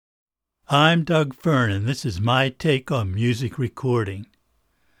I'm Doug Fern, and this is my take on music recording.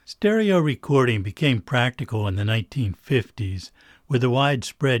 Stereo recording became practical in the 1950s with the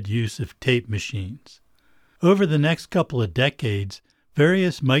widespread use of tape machines. Over the next couple of decades,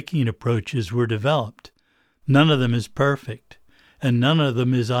 various miking approaches were developed. None of them is perfect, and none of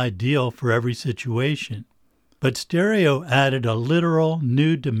them is ideal for every situation. But stereo added a literal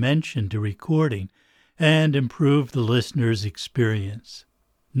new dimension to recording and improved the listener's experience.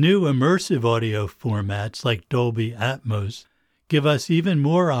 New immersive audio formats like Dolby Atmos give us even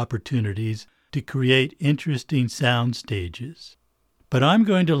more opportunities to create interesting sound stages. But I'm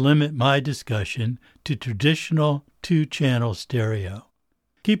going to limit my discussion to traditional two-channel stereo.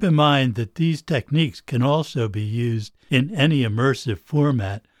 Keep in mind that these techniques can also be used in any immersive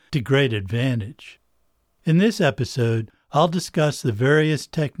format to great advantage. In this episode, I'll discuss the various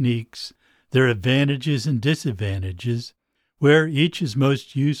techniques, their advantages and disadvantages, where each is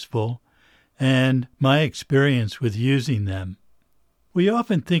most useful, and my experience with using them. We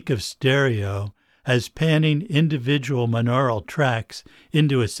often think of stereo as panning individual monaural tracks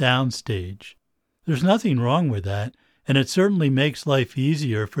into a soundstage. There's nothing wrong with that, and it certainly makes life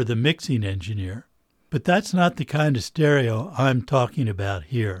easier for the mixing engineer. But that's not the kind of stereo I'm talking about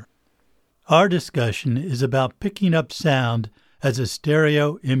here. Our discussion is about picking up sound as a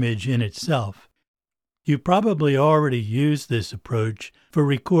stereo image in itself. You probably already used this approach for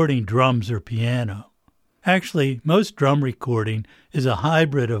recording drums or piano. Actually, most drum recording is a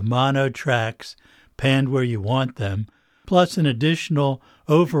hybrid of mono tracks, panned where you want them, plus an additional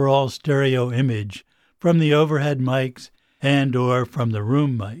overall stereo image from the overhead mics and/or from the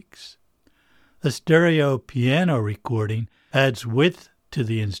room mics. A stereo piano recording adds width to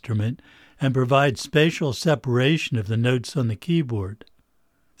the instrument and provides spatial separation of the notes on the keyboard.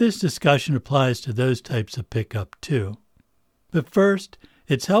 This discussion applies to those types of pickup too. But first,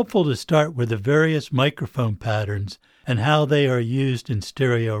 it's helpful to start with the various microphone patterns and how they are used in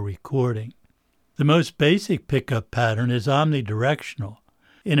stereo recording. The most basic pickup pattern is omnidirectional.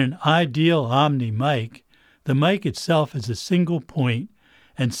 In an ideal omni mic, the mic itself is a single point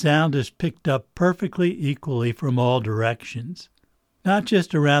and sound is picked up perfectly equally from all directions. Not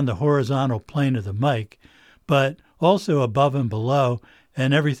just around the horizontal plane of the mic, but also above and below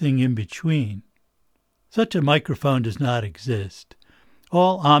and everything in between. Such a microphone does not exist.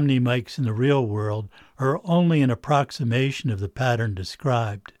 All omni mics in the real world are only an approximation of the pattern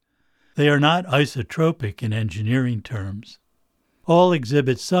described. They are not isotropic in engineering terms. All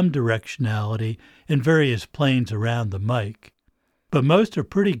exhibit some directionality in various planes around the mic, but most are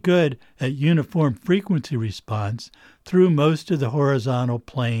pretty good at uniform frequency response through most of the horizontal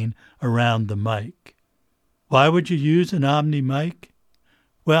plane around the mic. Why would you use an omni mic?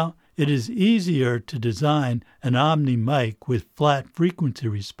 Well, it is easier to design an omni mic with flat frequency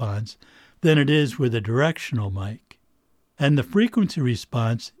response than it is with a directional mic. And the frequency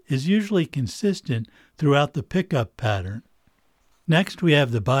response is usually consistent throughout the pickup pattern. Next, we have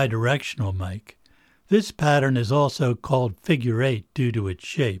the bidirectional mic. This pattern is also called figure 8 due to its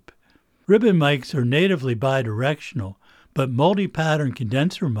shape. Ribbon mics are natively bidirectional, but multi-pattern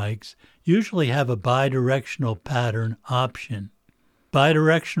condenser mics usually have a bidirectional pattern option.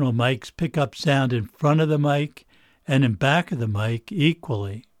 Bidirectional mics pick up sound in front of the mic and in back of the mic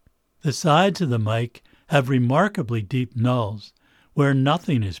equally. The sides of the mic have remarkably deep nulls, where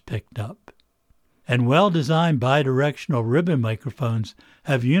nothing is picked up. And well-designed bidirectional ribbon microphones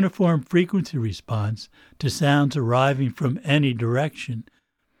have uniform frequency response to sounds arriving from any direction.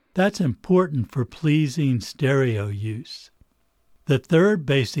 That's important for pleasing stereo use. The third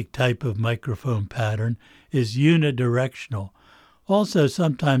basic type of microphone pattern is unidirectional, also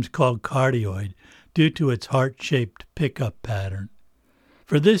sometimes called cardioid, due to its heart-shaped pickup pattern.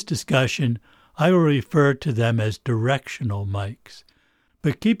 For this discussion, I will refer to them as directional mics.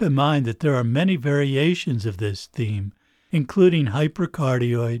 But keep in mind that there are many variations of this theme, including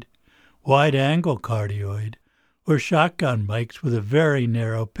hypercardioid, wide-angle cardioid, or shotgun mics with a very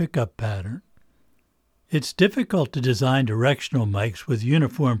narrow pickup pattern. It's difficult to design directional mics with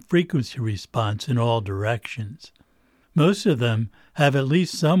uniform frequency response in all directions. Most of them have at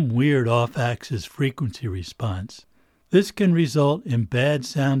least some weird off-axis frequency response. This can result in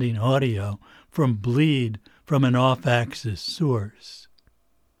bad-sounding audio from bleed from an off-axis source.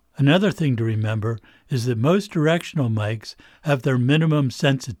 Another thing to remember is that most directional mics have their minimum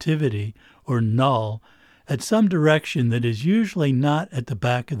sensitivity, or null, at some direction that is usually not at the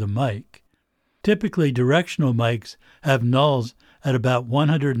back of the mic. Typically, directional mics have nulls at about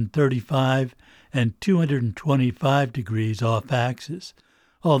 135 and 225 degrees off-axis,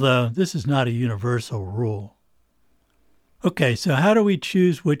 although this is not a universal rule. Okay, so how do we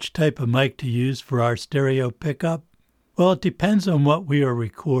choose which type of mic to use for our stereo pickup? Well, it depends on what we are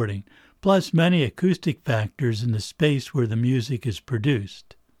recording, plus many acoustic factors in the space where the music is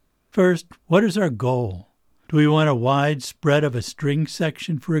produced. First, what is our goal? Do we want a wide spread of a string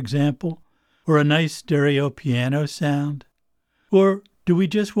section, for example, or a nice stereo piano sound? Or do we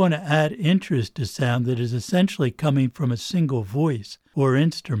just want to add interest to sound that is essentially coming from a single voice or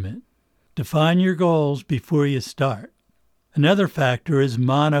instrument? Define your goals before you start. Another factor is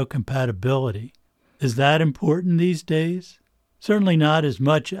mono compatibility. Is that important these days? Certainly not as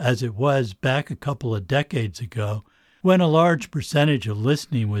much as it was back a couple of decades ago when a large percentage of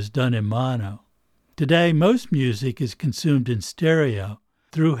listening was done in mono. Today, most music is consumed in stereo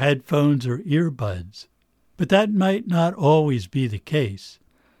through headphones or earbuds. But that might not always be the case.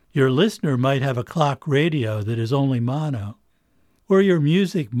 Your listener might have a clock radio that is only mono, or your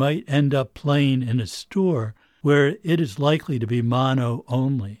music might end up playing in a store where it is likely to be mono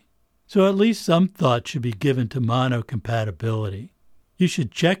only. So at least some thought should be given to mono compatibility. You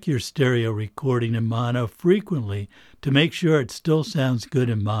should check your stereo recording in mono frequently to make sure it still sounds good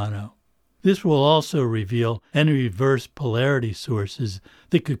in mono. This will also reveal any reverse polarity sources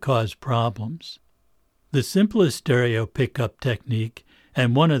that could cause problems. The simplest stereo pickup technique,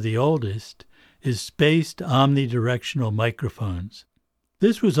 and one of the oldest, is spaced omnidirectional microphones.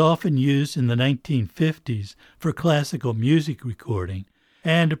 This was often used in the 1950s for classical music recording,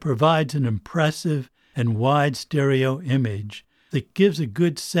 and it provides an impressive and wide stereo image that gives a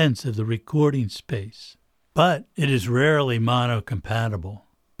good sense of the recording space. But it is rarely mono-compatible.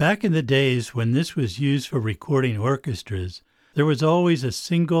 Back in the days when this was used for recording orchestras, there was always a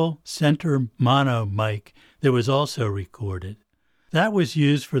single center mono mic that was also recorded. That was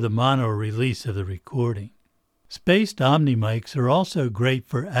used for the mono release of the recording. Spaced omni mics are also great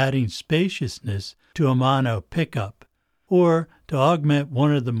for adding spaciousness to a mono pickup, or to augment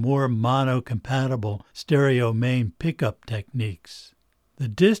one of the more mono-compatible stereo main pickup techniques. The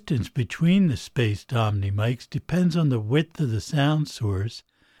distance between the spaced omni mics depends on the width of the sound source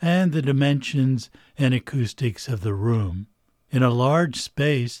and the dimensions and acoustics of the room. In a large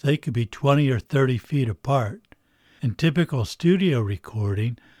space, they could be 20 or 30 feet apart. In typical studio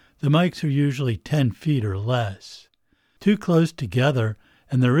recording, the mics are usually 10 feet or less. Too close together,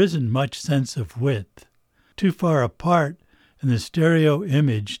 and there isn't much sense of width. Too far apart, and the stereo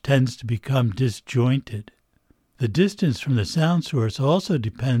image tends to become disjointed. The distance from the sound source also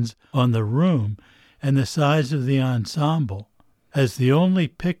depends on the room and the size of the ensemble. As the only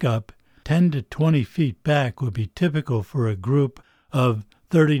pickup, 10 to 20 feet back would be typical for a group of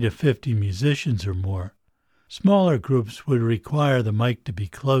 30 to 50 musicians or more. Smaller groups would require the mic to be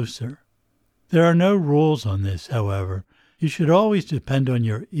closer. There are no rules on this, however. You should always depend on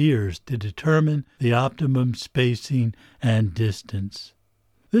your ears to determine the optimum spacing and distance.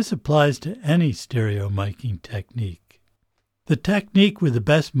 This applies to any stereo miking technique. The technique with the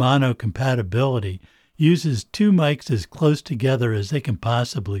best mono compatibility uses two mics as close together as they can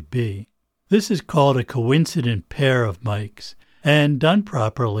possibly be. This is called a coincident pair of mics, and done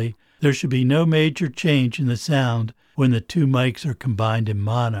properly, there should be no major change in the sound when the two mics are combined in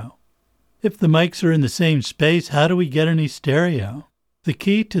mono. If the mics are in the same space, how do we get any stereo? The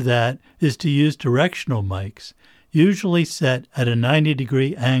key to that is to use directional mics, usually set at a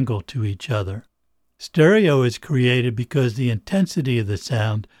 90-degree angle to each other. Stereo is created because the intensity of the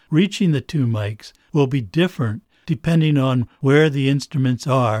sound reaching the two mics will be different depending on where the instruments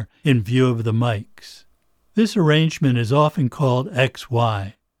are in view of the mics. This arrangement is often called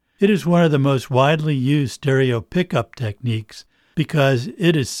XY. It is one of the most widely used stereo pickup techniques because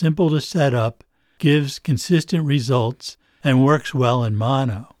it is simple to set up, gives consistent results, and works well in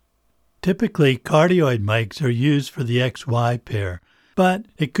mono. Typically, cardioid mics are used for the XY pair, but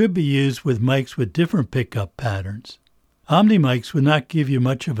it could be used with mics with different pickup patterns. Omni mics would not give you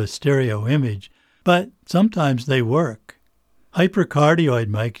much of a stereo image, but sometimes they work. Hypercardioid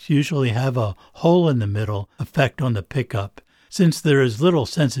mics usually have a hole in the middle effect on the pickup, since there is little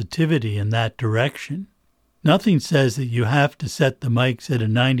sensitivity in that direction. Nothing says that you have to set the mics at a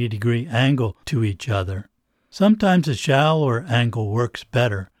 90-degree angle to each other. Sometimes a shallower angle works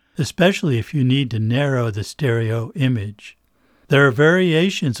better, especially if you need to narrow the stereo image. There are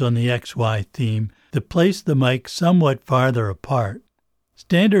variations on the XY theme that place the mic somewhat farther apart.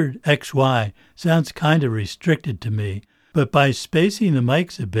 Standard XY sounds kind of restricted to me, but by spacing the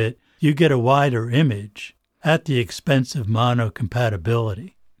mics a bit, you get a wider image, at the expense of mono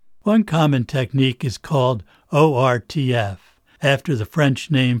compatibility. One common technique is called ORTF, after the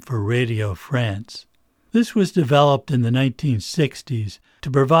French name for Radio France. This was developed in the 1960s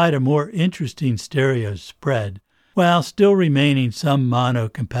to provide a more interesting stereo spread, while still remaining some mono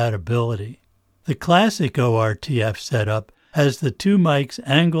compatibility. The classic ORTF setup has the two mics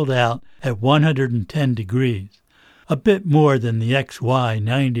angled out at 110 degrees, a bit more than the XY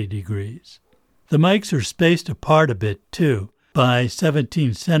 90 degrees. The mics are spaced apart a bit too, by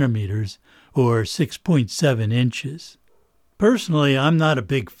 17 centimeters or 6.7 inches. Personally, I'm not a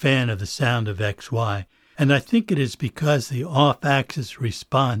big fan of the sound of XY, and I think it is because the off-axis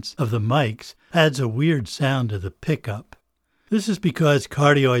response of the mics adds a weird sound to the pickup. This is because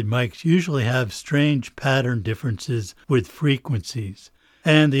cardioid mics usually have strange pattern differences with frequencies,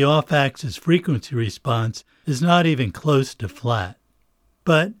 and the off-axis frequency response is not even close to flat.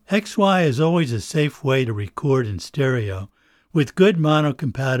 But XY is always a safe way to record in stereo, with good mono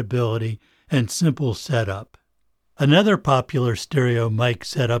compatibility and simple setup. Another popular stereo mic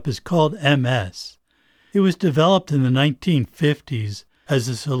setup is called MS. It was developed in the 1950s as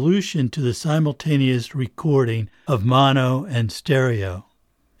a solution to the simultaneous recording of mono and stereo.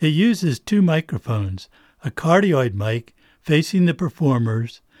 It uses two microphones, a cardioid mic facing the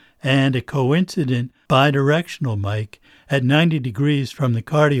performers and a coincident bidirectional mic at 90 degrees from the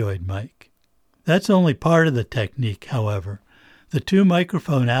cardioid mic. That's only part of the technique, however. The two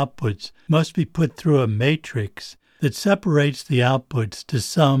microphone outputs must be put through a matrix that separates the outputs to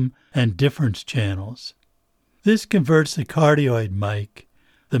sum and difference channels. This converts the cardioid mic,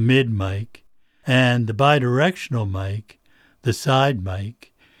 the mid mic, and the bidirectional mic, the side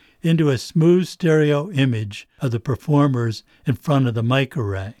mic, into a smooth stereo image of the performers in front of the mic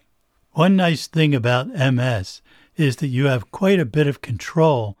array. One nice thing about MS is that you have quite a bit of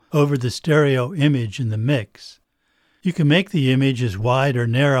control over the stereo image in the mix. You can make the image as wide or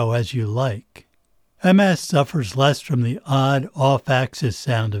narrow as you like. MS suffers less from the odd off-axis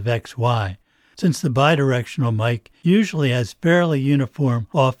sound of XY, since the bidirectional mic usually has fairly uniform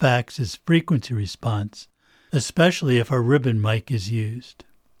off-axis frequency response, especially if a ribbon mic is used.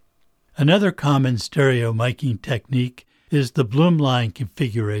 Another common stereo miking technique is the Blumlein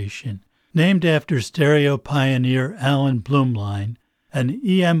configuration, named after stereo pioneer Alan Blumlein, an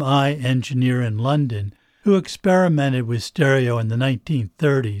EMI engineer in London who experimented with stereo in the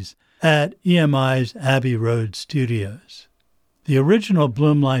 1930s at EMI's Abbey Road studios. The original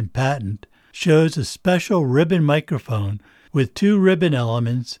Blumlein patent shows a special ribbon microphone with two ribbon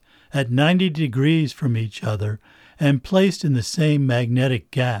elements at 90 degrees from each other and placed in the same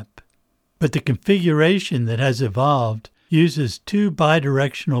magnetic gap. But the configuration that has evolved uses two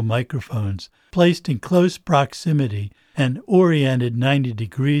bidirectional microphones placed in close proximity and oriented 90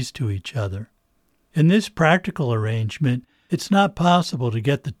 degrees to each other. In this practical arrangement, it's not possible to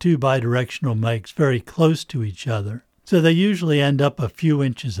get the two bidirectional mics very close to each other, so they usually end up a few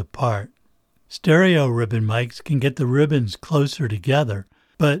inches apart. Stereo ribbon mics can get the ribbons closer together,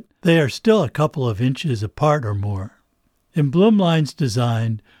 but they are still a couple of inches apart or more. In Blumlein's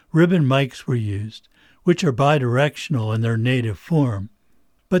design, ribbon mics were used, which are bidirectional in their native form.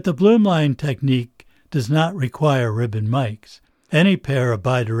 But the Blumlein technique does not require ribbon mics. Any pair of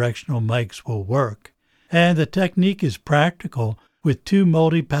bidirectional mics will work, and the technique is practical with two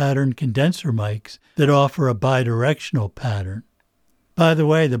multi-pattern condenser mics that offer a bidirectional pattern. By the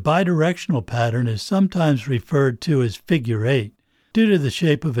way, the bidirectional pattern is sometimes referred to as figure 8 due to the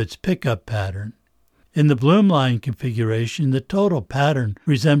shape of its pickup pattern. In the Blumlein configuration, the total pattern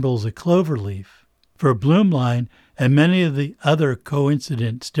resembles a clover leaf. For Blumlein and many of the other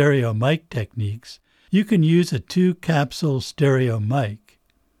coincident stereo mic techniques, you can use a two-capsule stereo mic.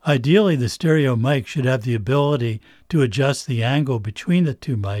 Ideally, the stereo mic should have the ability to adjust the angle between the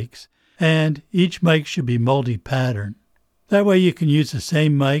two mics, and each mic should be multi-pattern. That way you can use the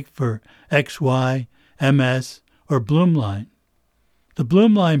same mic for XY, MS, or Blumlein. The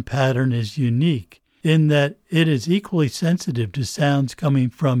Blumlein pattern is unique in that it is equally sensitive to sounds coming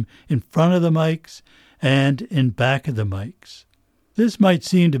from in front of the mics and in back of the mics. This might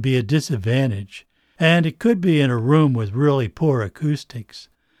seem to be a disadvantage, and it could be in a room with really poor acoustics,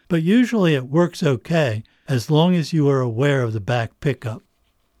 but usually it works okay as long as you are aware of the back pickup.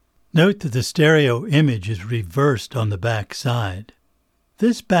 Note that the stereo image is reversed on the back side.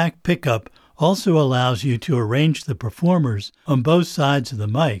 This back pickup also allows you to arrange the performers on both sides of the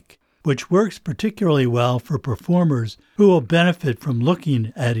mic, which works particularly well for performers who will benefit from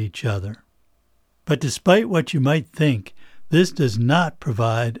looking at each other. But despite what you might think, this does not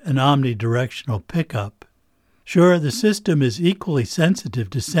provide an omnidirectional pickup. Sure, the system is equally sensitive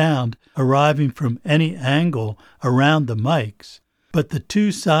to sound arriving from any angle around the mics, but the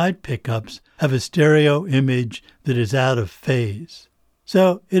two side pickups have a stereo image that is out of phase.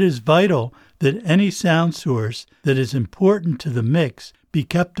 So it is vital that any sound source that is important to the mix be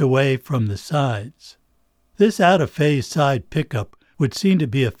kept away from the sides. This out-of-phase side pickup would seem to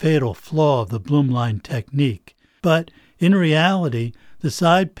be a fatal flaw of the Blumlein technique, but in reality, the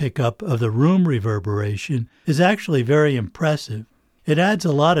side pickup of the room reverberation is actually very impressive. It adds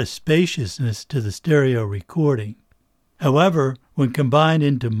a lot of spaciousness to the stereo recording. However, when combined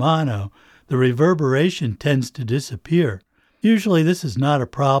into mono, the reverberation tends to disappear. Usually this is not a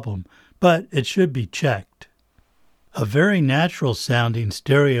problem, but it should be checked. A very natural-sounding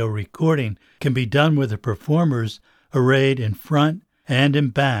stereo recording can be done with the performers arrayed in front and in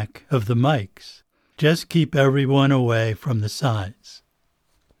back of the mics. Just keep everyone away from the sides.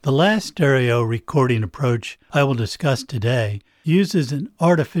 The last stereo recording approach I will discuss today uses an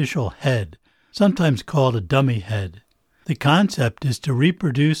artificial head, sometimes called a dummy head. The concept is to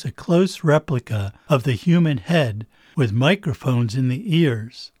reproduce a close replica of the human head with microphones in the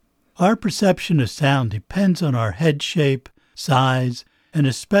ears. Our perception of sound depends on our head shape, size, and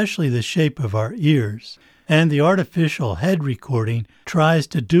especially the shape of our ears, and the artificial head recording tries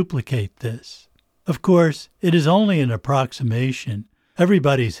to duplicate this. Of course, it is only an approximation.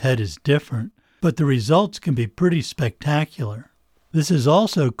 Everybody's head is different, but the results can be pretty spectacular. This is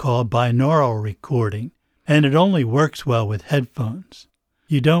also called binaural recording, and it only works well with headphones.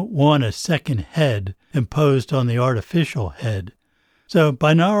 You don't want a second head imposed on the artificial head. So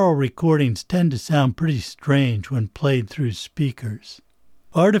binaural recordings tend to sound pretty strange when played through speakers.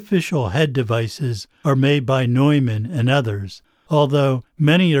 Artificial head devices are made by Neumann and others, although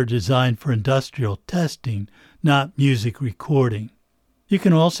many are designed for industrial testing, not music recording. You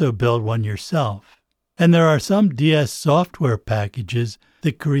can also build one yourself. And there are some DS software packages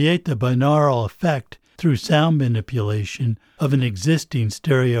that create the binaural effect through sound manipulation of an existing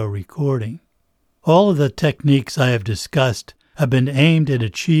stereo recording. All of the techniques I have discussed have been aimed at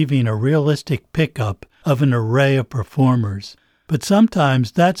achieving a realistic pickup of an array of performers, but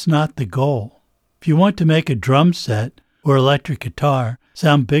sometimes that's not the goal. If you want to make a drum set or electric guitar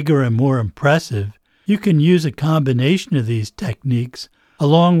sound bigger and more impressive, you can use a combination of these techniques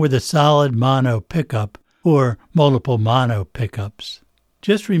along with a solid mono pickup or multiple mono pickups.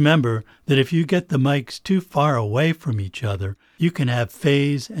 Just remember that if you get the mics too far away from each other, you can have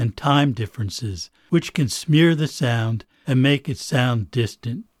phase and time differences, which can smear the sound and make it sound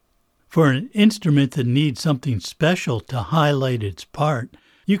distant. For an instrument that needs something special to highlight its part,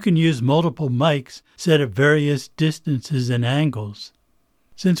 you can use multiple mics set at various distances and angles.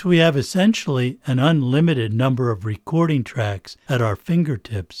 Since we have essentially an unlimited number of recording tracks at our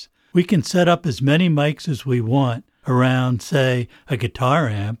fingertips, we can set up as many mics as we want around, say, a guitar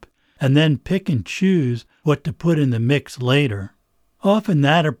amp, and then pick and choose what to put in the mix later. Often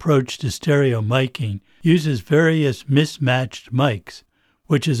that approach to stereo miking uses various mismatched mics,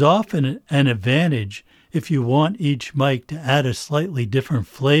 which is often an advantage if you want each mic to add a slightly different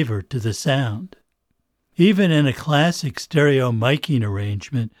flavor to the sound. Even in a classic stereo miking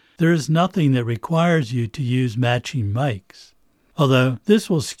arrangement, there is nothing that requires you to use matching mics. Although this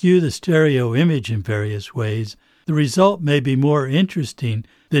will skew the stereo image in various ways, the result may be more interesting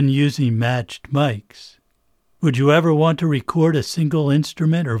than using matched mics. Would you ever want to record a single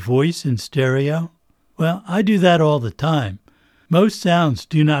instrument or voice in stereo? Well, I do that all the time. Most sounds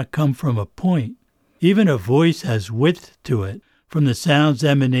do not come from a point. Even a voice has width to it, from the sounds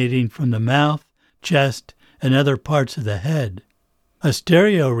emanating from the mouth, chest, and other parts of the head. A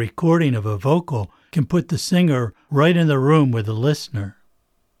stereo recording of a vocal can put the singer right in the room with the listener.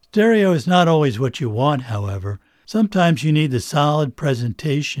 Stereo is not always what you want, however. Sometimes you need the solid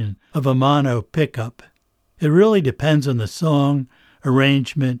presentation of a mono pickup. It really depends on the song,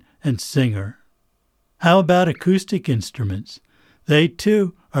 arrangement, and singer. How about acoustic instruments? They,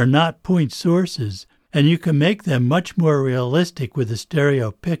 too, are not point sources, and you can make them much more realistic with a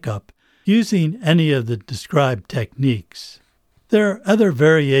stereo pickup using any of the described techniques. There are other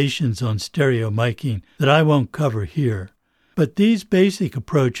variations on stereo miking that I won't cover here, but these basic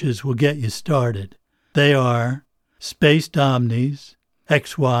approaches will get you started. They are spaced omnis,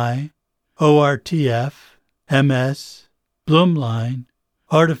 XY, ORTF, MS, Blumlein,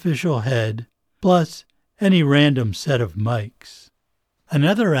 artificial head, plus any random set of mics.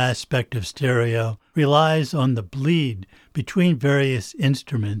 Another aspect of stereo relies on the bleed between various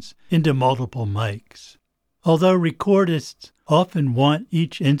instruments into multiple mics. Although recordists often want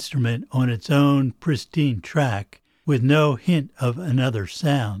each instrument on its own pristine track with no hint of another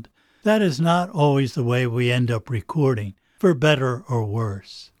sound, that is not always the way we end up recording, for better or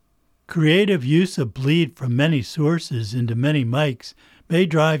worse. Creative use of bleed from many sources into many mics may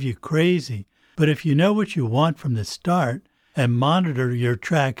drive you crazy, but if you know what you want from the start and monitor your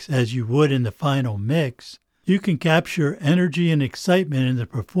tracks as you would in the final mix, you can capture energy and excitement in the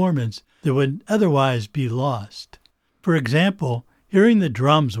performance that would otherwise be lost. For example, hearing the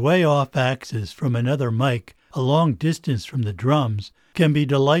drums way off axis from another mic a long distance from the drums can be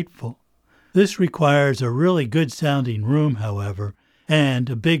delightful. This requires a really good sounding room, however, and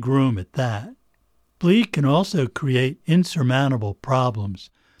a big room at that. Bleed can also create insurmountable problems,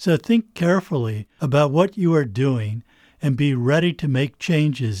 so think carefully about what you are doing and be ready to make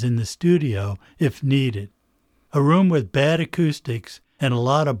changes in the studio if needed. A room with bad acoustics and a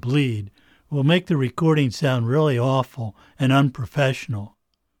lot of bleed will make the recording sound really awful and unprofessional.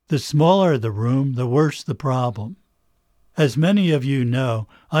 The smaller the room, the worse the problem. As many of you know,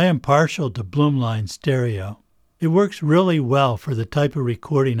 I am partial to Blumlein stereo. It works really well for the type of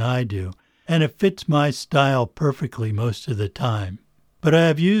recording I do, and it fits my style perfectly most of the time. But I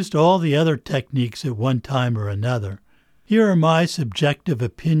have used all the other techniques at one time or another. Here are my subjective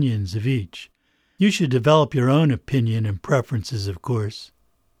opinions of each. You should develop your own opinion and preferences, of course.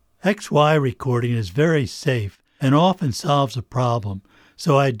 XY recording is very safe and often solves a problem,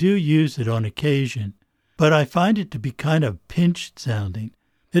 so I do use it on occasion, but I find it to be kind of pinched sounding.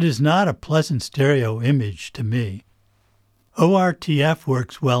 It is not a pleasant stereo image to me. ORTF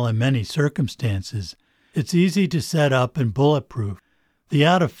works well in many circumstances. It's easy to set up and bulletproof. The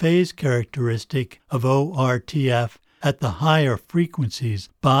out-of-phase characteristic of ORTF at the higher frequencies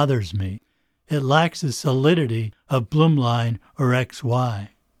bothers me. It lacks the solidity of Blumlein or XY.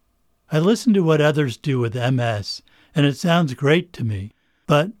 I listen to what others do with MS, and it sounds great to me,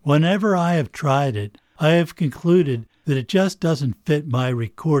 but whenever I have tried it, I have concluded that it just doesn't fit my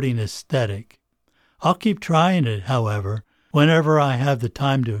recording aesthetic. I'll keep trying it, however, whenever I have the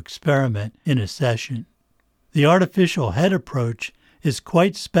time to experiment in a session. The artificial head approach is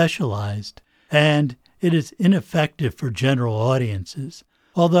quite specialized, and it is ineffective for general audiences,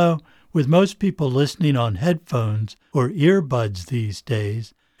 although with most people listening on headphones or earbuds these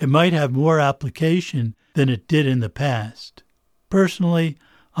days, it might have more application than it did in the past. Personally,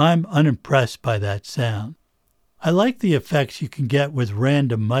 I'm unimpressed by that sound. I like the effects you can get with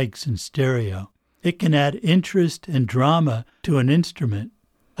random mics in stereo. It can add interest and drama to an instrument.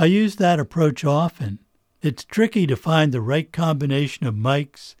 I use that approach often. It's tricky to find the right combination of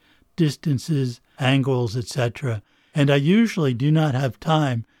mics, distances, angles, etc., and I usually do not have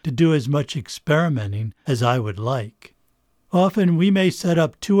time to do as much experimenting as I would like. Often we may set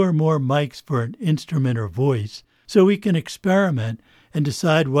up 2 or more mics for an instrument or voice so we can experiment and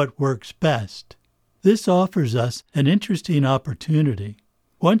decide what works best. This offers us an interesting opportunity.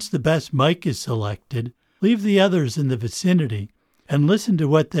 Once the best mic is selected, leave the others in the vicinity and listen to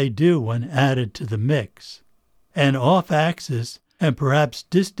what they do when added to the mix. An off-axis and perhaps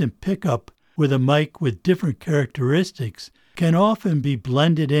distant pickup with a mic with different characteristics can often be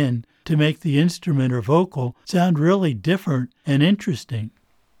blended in to make the instrument or vocal sound really different and interesting.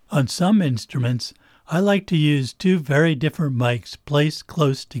 On some instruments, I like to use 2 very different mics placed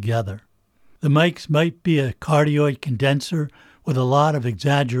close together. The mics might be a cardioid condenser with a lot of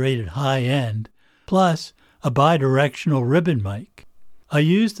exaggerated high end, plus a bidirectional ribbon mic. I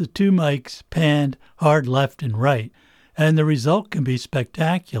use the 2 mics panned hard left and right, and the result can be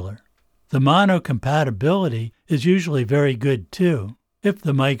spectacular. The mono compatibility is usually very good too, if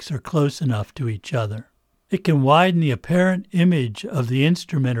the mics are close enough to each other. It can widen the apparent image of the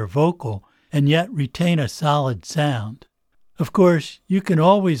instrument or vocal and yet retain a solid sound. Of course, you can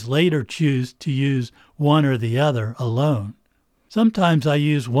always later choose to use one or the other alone. Sometimes I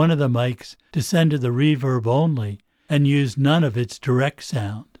use one of the mics to send to the reverb only and use none of its direct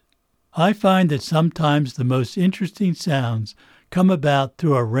sound. I find that sometimes the most interesting sounds come about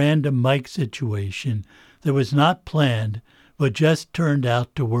through a random mic situation that was not planned but just turned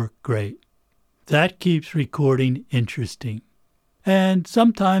out to work great. That keeps recording interesting. And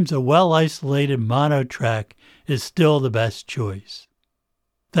sometimes a well-isolated mono track is still the best choice.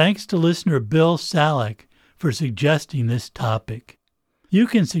 Thanks to listener Bill Salek for suggesting this topic. You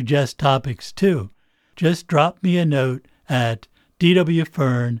can suggest topics too. Just drop me a note at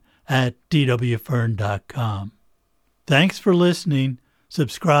dwfern@dwfern.com. Thanks for listening,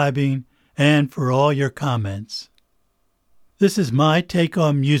 subscribing, and for all your comments. This is my take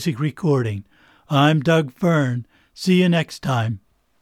on music recording. I'm Doug Fern. See you next time.